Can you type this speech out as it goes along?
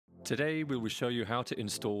Today we will show you how to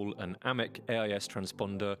install an AMEC AIS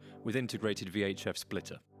transponder with integrated VHF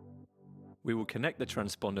splitter. We will connect the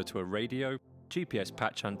transponder to a radio, GPS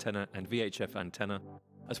patch antenna and VHF antenna,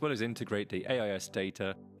 as well as integrate the AIS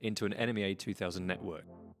data into an NMEA 2000 network.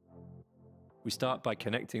 We start by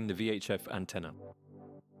connecting the VHF antenna.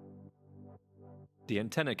 The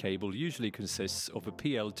antenna cable usually consists of a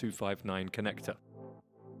PL259 connector.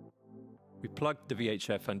 We plug the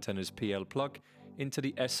VHF antenna's PL plug into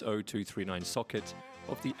the SO239 socket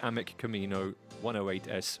of the AMEC Camino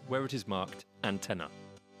 108S where it is marked Antenna.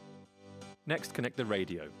 Next, connect the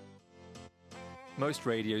radio. Most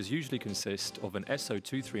radios usually consist of an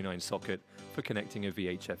SO239 socket for connecting a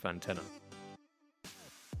VHF antenna.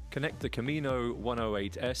 Connect the Camino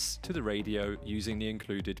 108S to the radio using the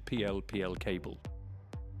included PL-PL cable.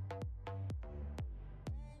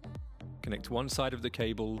 Connect one side of the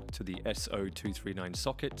cable to the SO239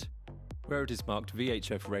 socket, where it is marked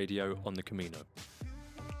VHF Radio on the Camino.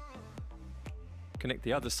 Connect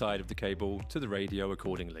the other side of the cable to the radio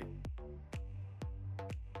accordingly.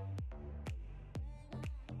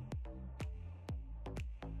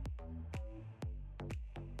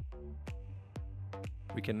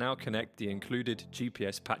 We can now connect the included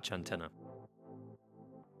GPS patch antenna.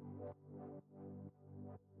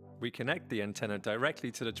 We connect the antenna directly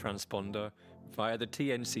to the transponder via the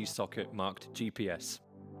TNC socket marked GPS.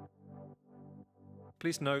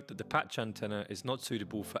 Please note that the patch antenna is not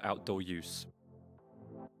suitable for outdoor use.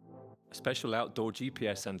 A special outdoor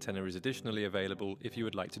GPS antenna is additionally available if you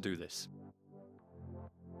would like to do this.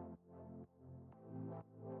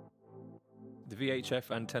 The VHF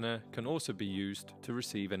antenna can also be used to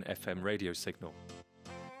receive an FM radio signal.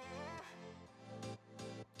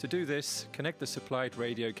 To do this, connect the supplied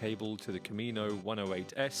radio cable to the Camino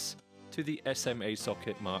 108S to the SMA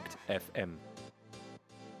socket marked FM.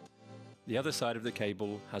 The other side of the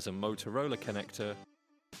cable has a Motorola connector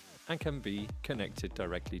and can be connected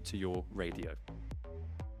directly to your radio.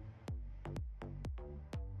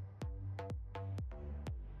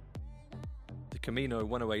 The Camino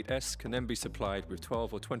 108S can then be supplied with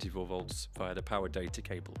 12 or 24 volts via the power data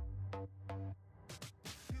cable.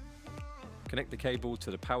 Connect the cable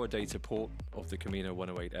to the power data port of the Camino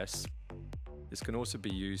 108S. This can also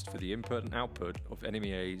be used for the input and output of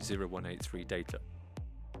NMEA 0183 data.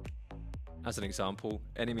 As an example,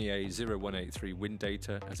 NMEA 0183 wind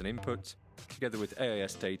data as an input, together with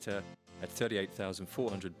AIS data at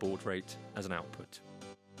 38,400 baud rate as an output.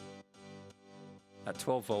 At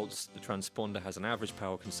 12 volts, the transponder has an average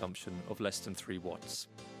power consumption of less than 3 watts.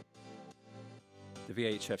 The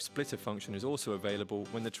VHF splitter function is also available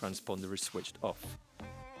when the transponder is switched off.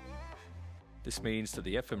 This means that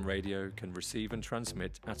the FM radio can receive and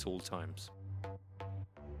transmit at all times.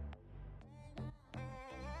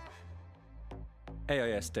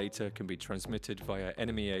 AIS data can be transmitted via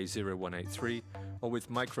NMEA 0183 or with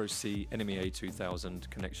micro C NMEA 2000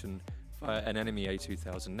 connection via an NMEA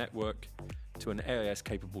 2000 network to an AIS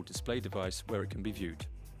capable display device where it can be viewed.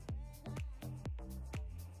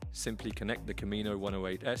 Simply connect the Camino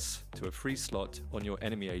 108S to a free slot on your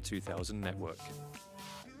NMEA 2000 network.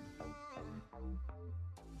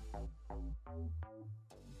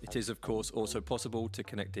 It is of course also possible to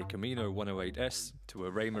connect the Camino 108S to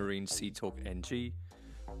a Raymarine C-Talk NG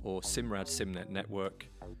or Simrad SimNet network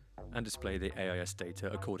and display the AIS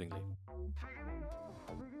data accordingly.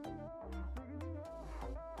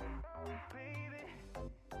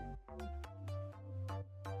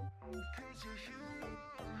 Cause you're